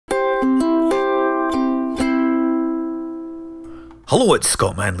Hello, it's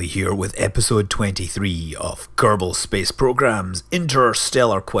Scott Manley here with episode 23 of Kerbal Space Program's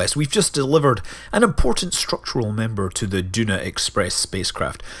Interstellar Quest. We've just delivered an important structural member to the Duna Express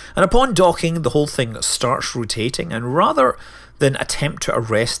spacecraft, and upon docking the whole thing starts rotating, and rather than attempt to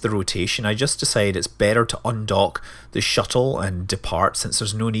arrest the rotation, I just decided it's better to undock the shuttle and depart since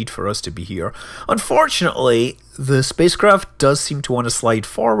there's no need for us to be here. Unfortunately, the spacecraft does seem to want to slide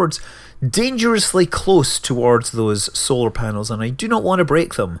forwards dangerously close towards those solar panels, and I do not want to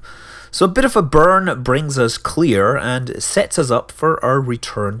break them. So a bit of a burn brings us clear and sets us up for our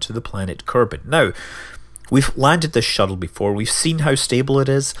return to the planet Kerbal. Now, we've landed this shuttle before, we've seen how stable it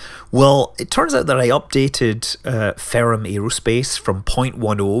is. Well, it turns out that I updated Ferrum Aerospace from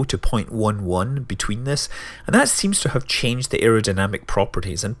 0.10 to 0.11 between this, and that seems to have changed the aerodynamic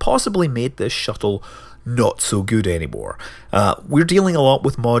properties and possibly made this shuttle not so good anymore. We're dealing a lot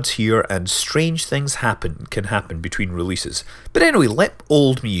with mods here, and strange things can happen between releases. But anyway, let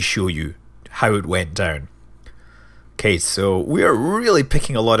old me show you how it went down. Okay, so we are really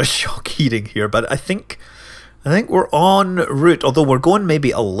picking a lot of shock heating here, but I think we're en route, although we're going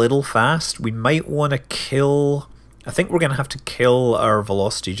maybe a little fast. We might want to kill... I think we're going to have to kill our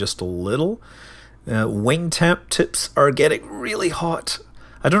velocity just a little. Wing temp tips are getting really hot.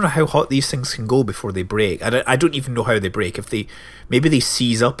 I don't know how hot these things can go before they break. I don't even know how they break. Maybe they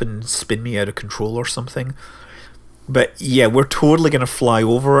seize up and spin me out of control or something. But yeah, we're totally going to fly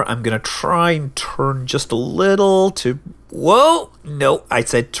over. I'm going to try and turn just a little to... Whoa! No, I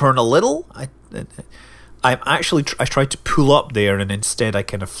said turn a little. I tried to pull up there, and instead I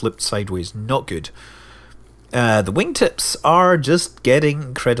kind of flipped sideways. Not good. The wingtips are just getting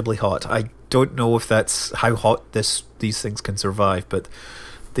incredibly hot. I don't know if that's how hot these things can survive, but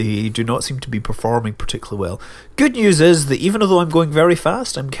they do not seem to be performing particularly well. Good news is that even though I'm going very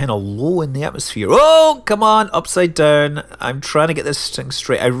fast, I'm kind of low in the atmosphere. Oh, come on, upside down. I'm trying to get this thing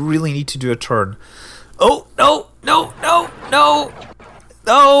straight. I really need to do a turn. Oh, no, no, no, no.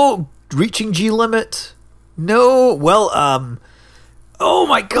 No, reaching G limit. No, well, oh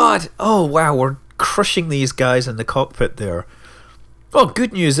my god. Oh, wow, we're crushing these guys in the cockpit there. Oh,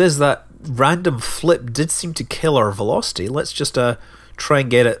 good news is that random flip did seem to kill our velocity. Let's just try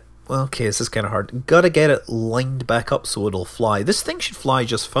and get it... Well, okay, this is kind of hard. Gotta get it lined back up so it'll fly. This thing should fly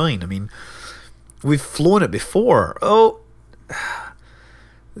just fine. I mean, we've flown it before. Oh,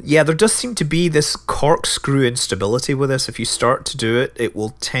 yeah, there does seem to be this corkscrew instability with this. If you start to do it, it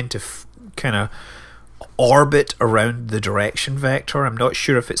will tend to kind of orbit around the direction vector. I'm not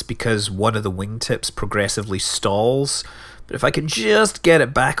sure if it's because one of the wingtips progressively stalls, but if I can just get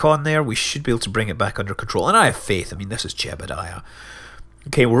it back on there, we should be able to bring it back under control. And I have faith. I mean, this is Jebediah.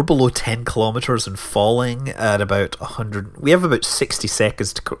 Okay, we're below 10 kilometers and falling at about 100. We have about 60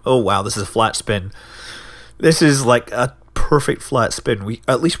 seconds to... Oh, wow, this is a flat spin. This is like a perfect flat spin.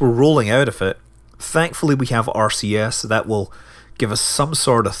 At least we're rolling out of it. Thankfully, we have RCS, so that will give us some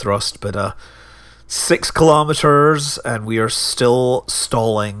sort of thrust, but 6 kilometers, and we are still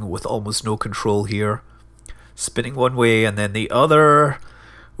stalling with almost no control here. Spinning one way and then the other.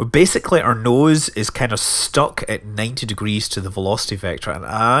 Well, basically our nose is kind of stuck at 90 degrees to the velocity vector, and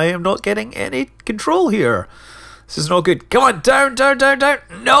I am not getting any control here. This is not good. Come on, down, down, down, down.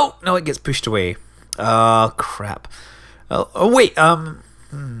 No, no, it gets pushed away. Oh, crap. Oh, wait, let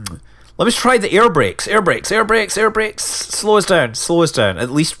me try the air brakes. Air brakes, air brakes, air brakes. Slow us down, slow us down. At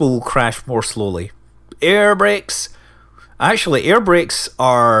least we'll crash more slowly. Air brakes. Actually, air brakes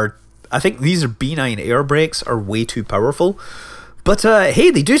are... I think these are benign air brakes are way too powerful. But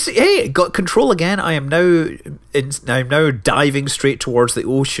hey, they do say, hey, got control again. I'm now diving straight towards the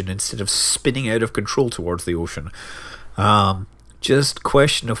ocean instead of spinning out of control towards the ocean. Just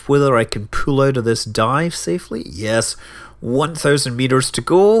question of whether I can pull out of this dive safely. Yes, 1,000 meters to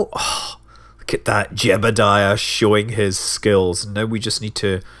go. Oh, look at that, Jebediah showing his skills. Now we just need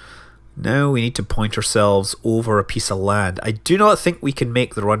to... Now we need to point ourselves over a piece of land. I do not think we can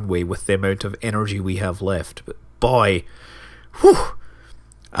make the runway with the amount of energy we have left. But boy, whew,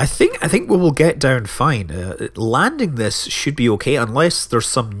 I think we will get down fine. Landing this should be okay unless there's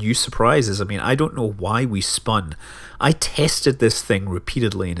some new surprises. I mean, I don't know why we spun. I tested this thing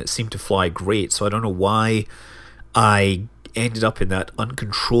repeatedly and it seemed to fly great. So I don't know why I ended up in that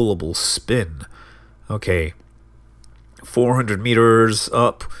uncontrollable spin. Okay, 400 meters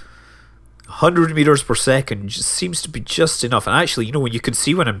up. 100 meters per second just seems to be just enough. And actually, you know, when you can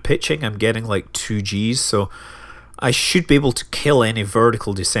see when I'm pitching, I'm getting like 2 Gs, so I should be able to kill any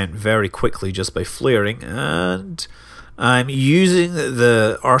vertical descent very quickly just by flaring. And I'm using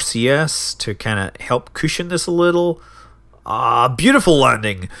the RCS to kind of help cushion this a little. Beautiful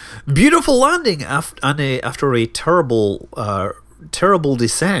landing. Beautiful landing after a terrible, terrible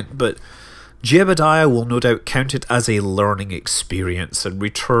descent, but Jebediah will no doubt count it as a learning experience and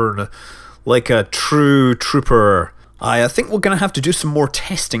return like a true trooper. I think we're going to have to do some more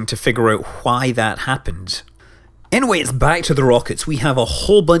testing to figure out why that happened. Anyway, it's back to the rockets. We have a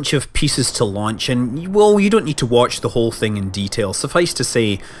whole bunch of pieces to launch, and, well, you don't need to watch the whole thing in detail. Suffice to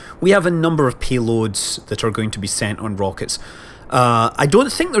say, we have a number of payloads that are going to be sent on rockets. I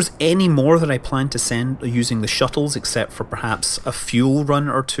don't think there's any more that I plan to send using the shuttles, except for perhaps a fuel run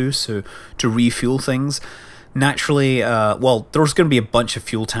or two, so to refuel things. Naturally, well, there's going to be a bunch of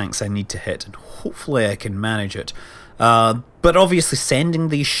fuel tanks I need to hit, and hopefully I can manage it. But obviously sending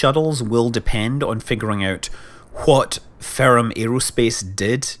these shuttles will depend on figuring out what Ferrum Aerospace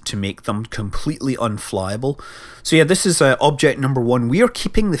did to make them completely unflyable. So yeah, this is object number 1. We are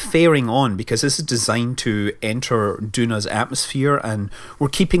keeping the fairing on because this is designed to enter Duna's atmosphere, and we're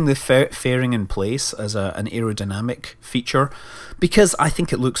keeping the fairing in place as an aerodynamic feature because I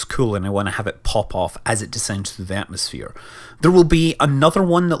think it looks cool and I want to have it pop off as it descends through the atmosphere. There will be another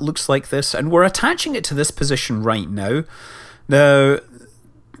one that looks like this, and we're attaching it to this position right now. Now,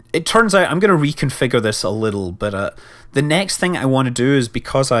 it turns out I'm going to reconfigure this a little, but the next thing I want to do is,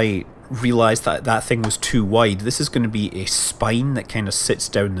 because I realised that that thing was too wide, this is going to be a spine that kind of sits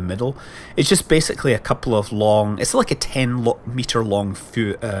down the middle. It's just basically a couple of long, it's like a 10-metre long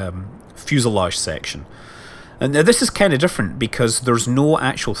fuselage section. And now this is kind of different because there's no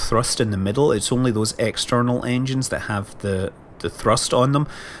actual thrust in the middle, it's only those external engines that have the thrust on them.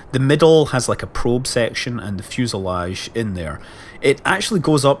 The middle has like a probe section and the fuselage in there. It actually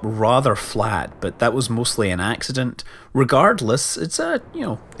goes up rather flat, but that was mostly an accident. Regardless, it's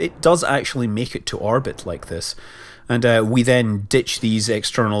it does actually make it to orbit like this. And we then ditch these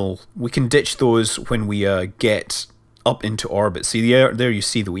external, we can ditch those when we get up into orbit. See, there you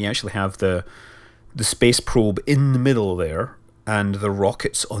see that we actually have the space probe in the middle there and the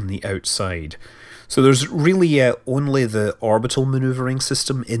rockets on the outside. So there's really only the orbital maneuvering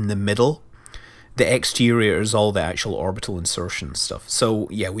system in the middle. The exterior is all the actual orbital insertion stuff. So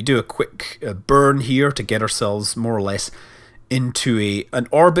yeah, we do a quick burn here to get ourselves more or less into an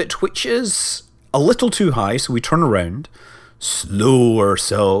orbit which is a little too high, so we turn around, slow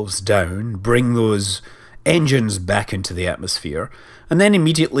ourselves down, bring those engines back into the atmosphere, and then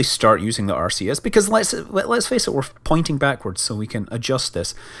immediately start using the RCS, because let's face it, we're pointing backwards, so we can adjust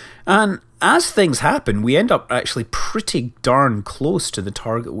this. And as things happen, we end up actually pretty darn close to the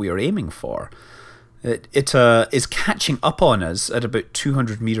target we are aiming for. It is catching up on us at about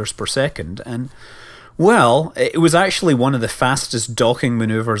 200 meters per second, and well, it was actually one of the fastest docking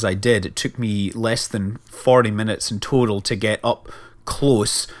maneuvers I did. It took me less than 40 minutes in total to get up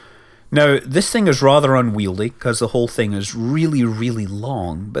close. Now, this thing is rather unwieldy because the whole thing is really, really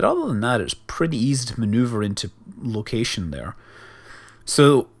long, but other than that, it's pretty easy to maneuver into location there.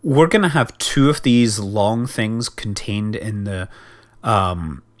 So we're going to have 2 of these long things contained in the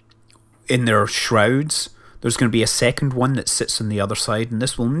in their shrouds. There's going to be a second one that sits on the other side, and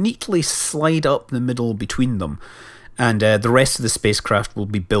this will neatly slide up the middle between them, and the rest of the spacecraft will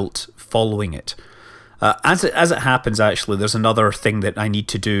be built following it. As it happens, actually, there's another thing that I need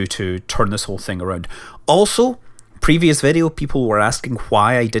to do to turn this whole thing around. Also, previous video, people were asking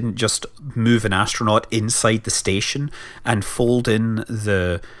why I didn't just move an astronaut inside the station and fold in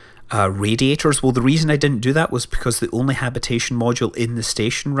the radiators. Well, the reason I didn't do that was because the only habitation module in the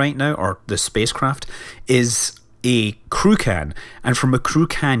station right now, or the spacecraft, is a crew can, and from a crew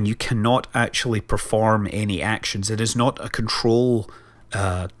can you cannot actually perform any actions. It is not a control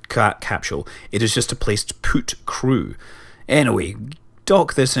capsule, it is just a place to put crew. Anyway,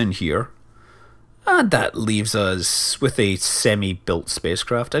 dock this in here, and that leaves us with a semi-built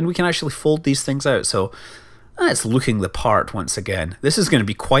spacecraft, and we can actually fold these things out, so it's looking the part once again. This is going to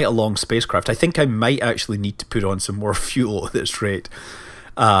be quite a long spacecraft. I think I might actually need to put on some more fuel at this rate.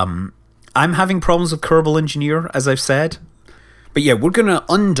 I'm having problems with Kerbal Engineer, as I've said. But yeah, we're going to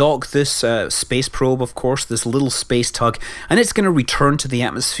undock this space probe, of course, this little space tug, and it's going to return to the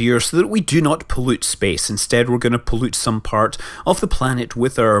atmosphere so that we do not pollute space. Instead, we're going to pollute some part of the planet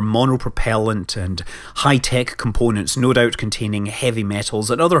with our monopropellant and high-tech components, no doubt containing heavy metals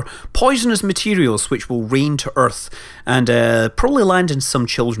and other poisonous materials which will rain to Earth and probably land in some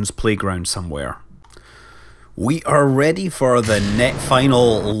children's playground somewhere. We are ready for the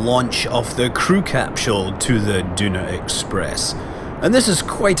final launch of the crew capsule to the Duna Express. And this is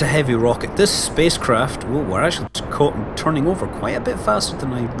quite a heavy rocket. This spacecraft, well, we're actually turning over quite a bit faster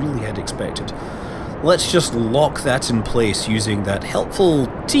than I really had expected. Let's just lock that in place using that helpful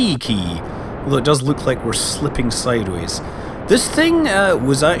T key. Although it does look like we're slipping sideways. This thing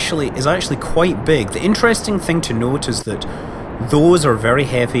is actually quite big. The interesting thing to note is that those are very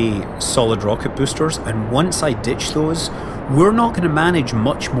heavy solid rocket boosters, and once I ditch those, we're not going to manage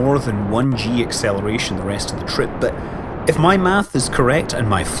much more than 1g acceleration the rest of the trip. But if my math is correct and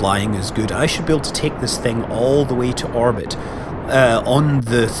my flying is good, I should be able to take this thing all the way to orbit on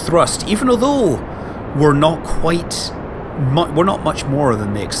the thrust, even although we're not much more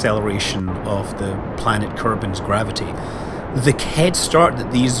than the acceleration of the planet Kerbin's gravity. The head start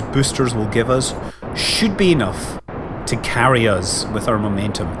that these boosters will give us should be enough to carry us with our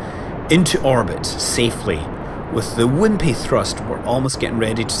momentum into orbit safely. With the wimpy thrust, we're almost getting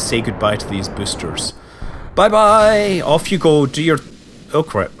ready to say goodbye to these boosters. Bye-bye! Off you go, do your... Oh,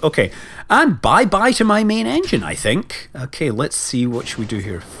 crap. Okay. And bye-bye to my main engine, I think. Okay, let's see what should we do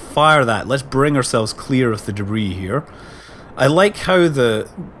here. Fire that. Let's bring ourselves clear of the debris here. I like how the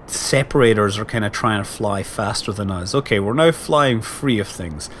separators are kind of trying to fly faster than us. Okay, we're now flying free of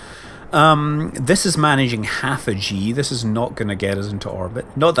things. This is managing half a G. This is not going to get us into orbit.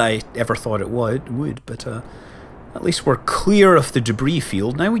 Not that I ever thought it would, but at least we're clear of the debris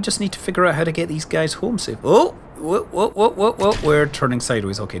field. Now we just need to figure out how to get these guys home safe. Oh, whoa, we're turning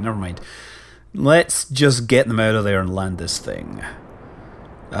sideways. Okay, never mind. Let's just get them out of there and land this thing.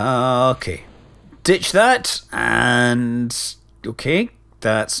 Okay. Ditch that, and okay,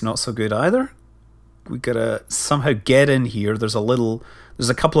 that's not so good either. We gotta somehow get in here. There's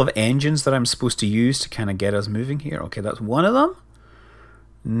a couple of engines that I'm supposed to use to kind of get us moving here. Okay, that's one of them.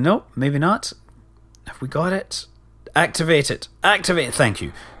 Nope, maybe not. Have we got it? Activate it. Activate. Thank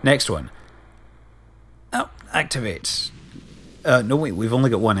you. Next one. Oh, activate. No, wait, we've only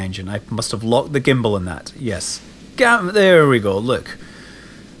got one engine. I must have locked the gimbal in that. Yes. There we go. Look.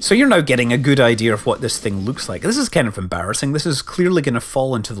 So you're now getting a good idea of what this thing looks like. This is kind of embarrassing. This is clearly going to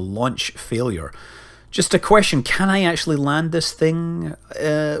fall into the launch failure. Just a question, can I actually land this thing?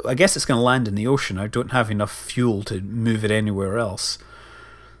 I guess it's going to land in the ocean. I don't have enough fuel to move it anywhere else.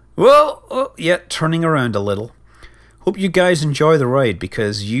 Well, oh, yeah, turning around a little. Hope you guys enjoy the ride,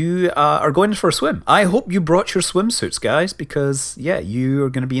 because you are going for a swim. I hope you brought your swimsuits, guys, because, yeah, you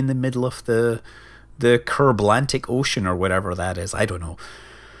are going to be in the middle of the Kerblantic Ocean or whatever that is. I don't know.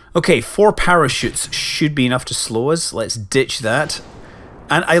 Okay, 4 parachutes should be enough to slow us. Let's ditch that.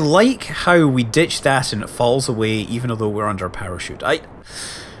 And I like how we ditch that and it falls away even though we're under a parachute.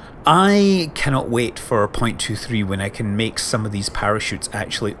 I cannot wait for 0.23 when I can make some of these parachutes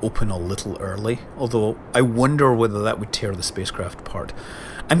actually open a little early. Although I wonder whether that would tear the spacecraft apart.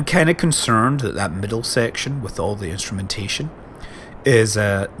 I'm kind of concerned that that middle section with all the instrumentation is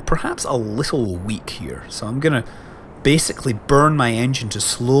perhaps a little weak here. So I'm going to basically burn my engine to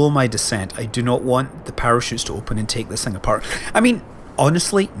slow my descent. I do not want the parachutes to open and take this thing apart. I mean,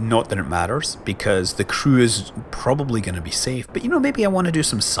 honestly, not that it matters, because the crew is probably going to be safe. But, you know, maybe I want to do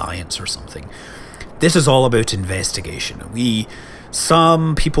some science or something. This is all about investigation.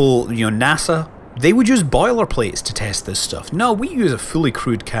 Some people, you know, NASA, they would use boilerplates to test this stuff. No, we use a fully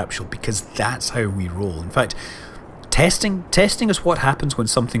crewed capsule because that's how we roll. In fact, Testing is what happens when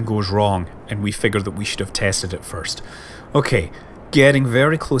something goes wrong and we figure that we should have tested it first. Okay, getting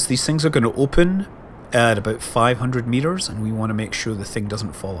very close. These things are going to open at about 500 meters and we want to make sure the thing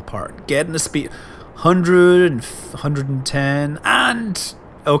doesn't fall apart. Getting the speed 100 and 110 and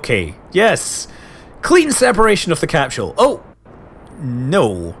okay, yes. Clean separation of the capsule. Oh,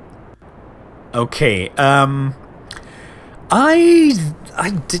 no. Okay, I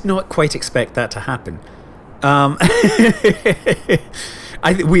did not quite expect that to happen.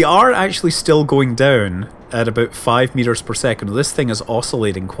 We are actually still going down at about 5 meters per second. This thing is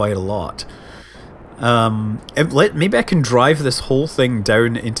oscillating quite a lot. Maybe I can drive this whole thing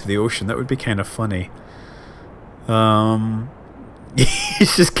down into the ocean. That would be kind of funny.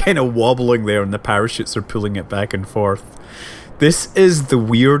 It's just kind of wobbling there and the parachutes are pulling it back and forth. This is the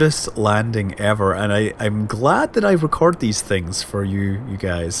weirdest landing ever, and I'm glad that I record these things for you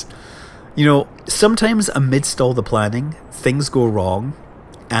guys. You know, sometimes amidst all the planning, things go wrong,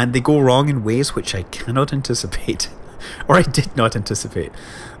 and they go wrong in ways which I cannot anticipate, or I did not anticipate.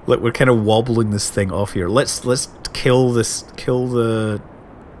 Look, we're kind of wobbling this thing off here. Let's kill the...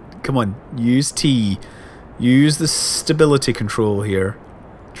 Come on, use T. Use the stability control here.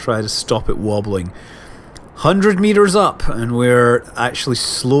 Try to stop it wobbling. 100 meters up, and we're actually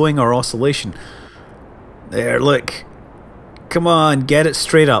slowing our oscillation. There, look. Come on, get it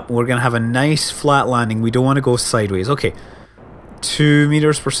straight up. We're going to have a nice flat landing. We don't want to go sideways. Okay, 2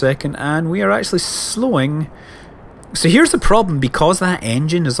 meters per second, and we are actually slowing. So here's the problem. Because that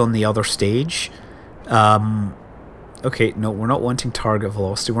engine is on the other stage, Okay, no, we're not wanting target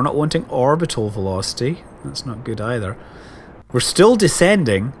velocity. We're not wanting orbital velocity. That's not good either. We're still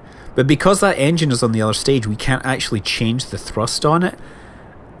descending, but because that engine is on the other stage, we can't actually change the thrust on it.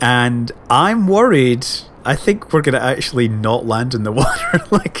 And I'm worried. I think we're going to actually not land in the water.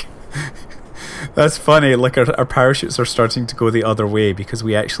 Like, that's funny. Like, our parachutes are starting to go the other way because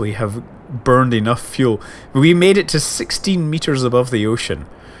we actually have burned enough fuel. We made it to 16 meters above the ocean.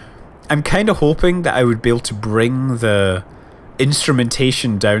 I'm kind of hoping that I would be able to bring the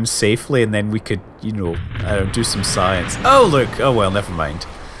instrumentation down safely, and then we could, you know, do some science. Oh, look. Oh, well, never mind.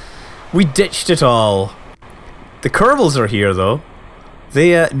 We ditched it all. The Kerbals are here, though.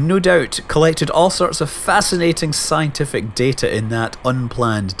 They, no doubt, collected all sorts of fascinating scientific data in that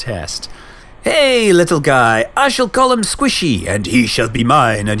unplanned test. Hey, little guy, I shall call him Squishy, and he shall be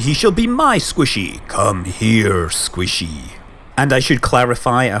mine, and he shall be my Squishy. Come here, Squishy. And I should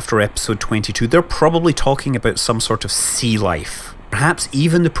clarify, after episode 22, they're probably talking about some sort of sea life. Perhaps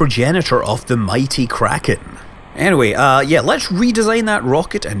even the progenitor of the mighty Kraken. Anyway, yeah, let's redesign that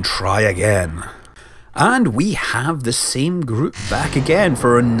rocket and try again. And we have the same group back again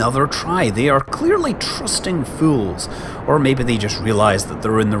for another try. They are clearly trusting fools. Or maybe they just realise that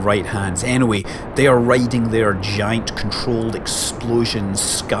they're in the right hands. Anyway, they are riding their giant controlled explosion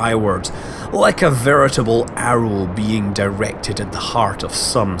skywards, like a veritable arrow being directed at the heart of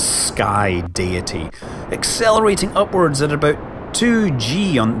some sky deity, accelerating upwards at about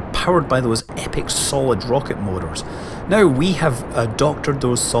 2G, powered by those epic solid rocket motors. Now, we have doctored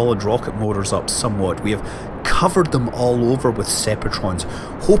those solid rocket motors up somewhat. We have covered them all over with Separatrons,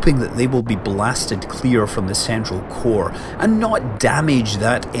 hoping that they will be blasted clear from the central core and not damage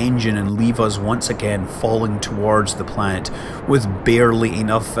that engine and leave us once again falling towards the planet with barely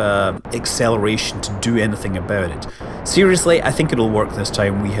enough acceleration to do anything about it. Seriously, I think it'll work this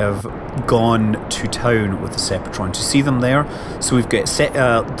time. We have gone to town with the Separatrons. You see them there? So we've got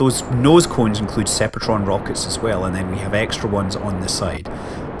those nose cones include Separatron rockets as well, and then we have extra ones on the side.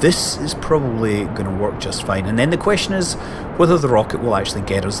 This is probably going to work just fine. And then the question is whether the rocket will actually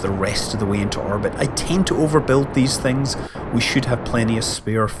get us the rest of the way into orbit. I tend to overbuild these things. We should have plenty of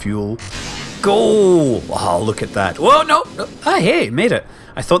spare fuel. Go! Oh, look at that. Whoa, no! Ah, hey, made it.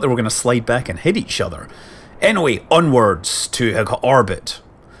 I thought they were going to slide back and hit each other. Anyway, onwards to orbit.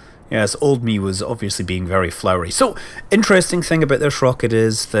 Yes, old me was obviously being very flowery. So, interesting thing about this rocket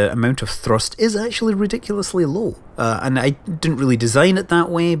is the amount of thrust is actually ridiculously low. And I didn't really design it that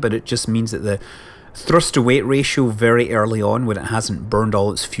way, but it just means that the thrust to weight ratio very early on, when it hasn't burned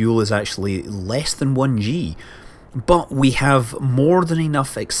all its fuel, is actually less than 1G. But we have more than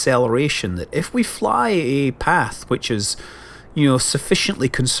enough acceleration that if we fly a path which is, you know, sufficiently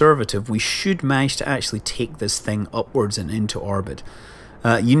conservative, we should manage to actually take this thing upwards and into orbit.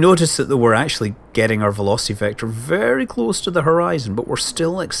 You notice that we're actually getting our velocity vector very close to the horizon, but we're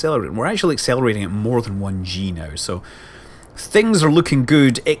still accelerating. We're actually accelerating at more than 1G now, so things are looking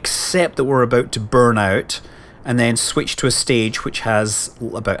good, except that we're about to burn out and then switch to a stage which has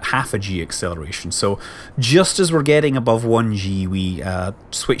about half a G acceleration. So just as we're getting above 1G, we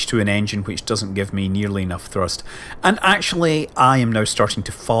switch to an engine which doesn't give me nearly enough thrust. And actually, I am now starting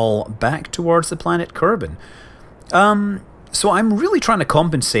to fall back towards the planet Kerbal. So I'm really trying to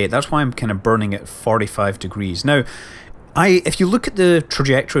compensate. That's why I'm kind of burning at 45 degrees. Now, if you look at the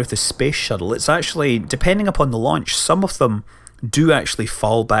trajectory of the space shuttle, it's actually, depending upon the launch, some of them do actually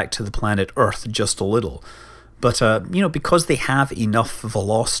fall back to the planet Earth just a little. But, you know, because they have enough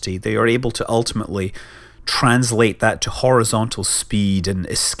velocity, they are able to ultimately translate that to horizontal speed and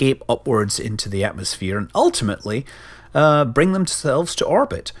escape upwards into the atmosphere and ultimately bring themselves to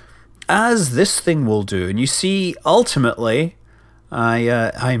orbit, as this thing will do. And you see, ultimately, I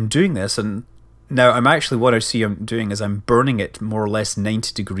am doing this, and now what I see I'm doing is I'm burning it more or less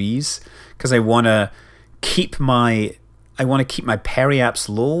 90 degrees because I want to keep my periaps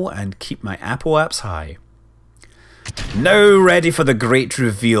low and keep my apoaps high. Now ready for the great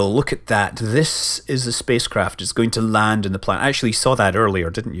reveal. Look at that. This is the spacecraft. It's going to land in the planet. Actually, you saw that earlier,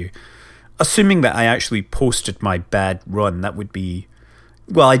 didn't you? Assuming that I actually posted my bad run, that would be...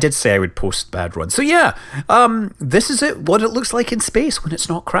 Well, I did say I would post bad runs. So yeah, this is what it looks like in space when it's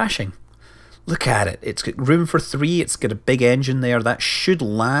not crashing. Look at it. It's got room for 3. It's got a big engine there. That should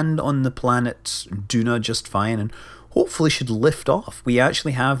land on the planet Doudna just fine and hopefully should lift off. We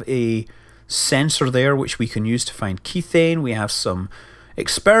actually have a sensor there which we can use to find Kethane. We have some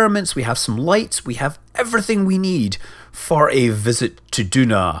experiments. We have some lights. We have everything we need for a visit to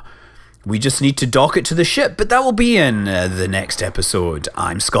Doudna. We just need to dock it to the ship, but that will be in the next episode.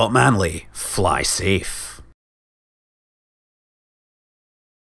 I'm Scott Manley. Fly safe.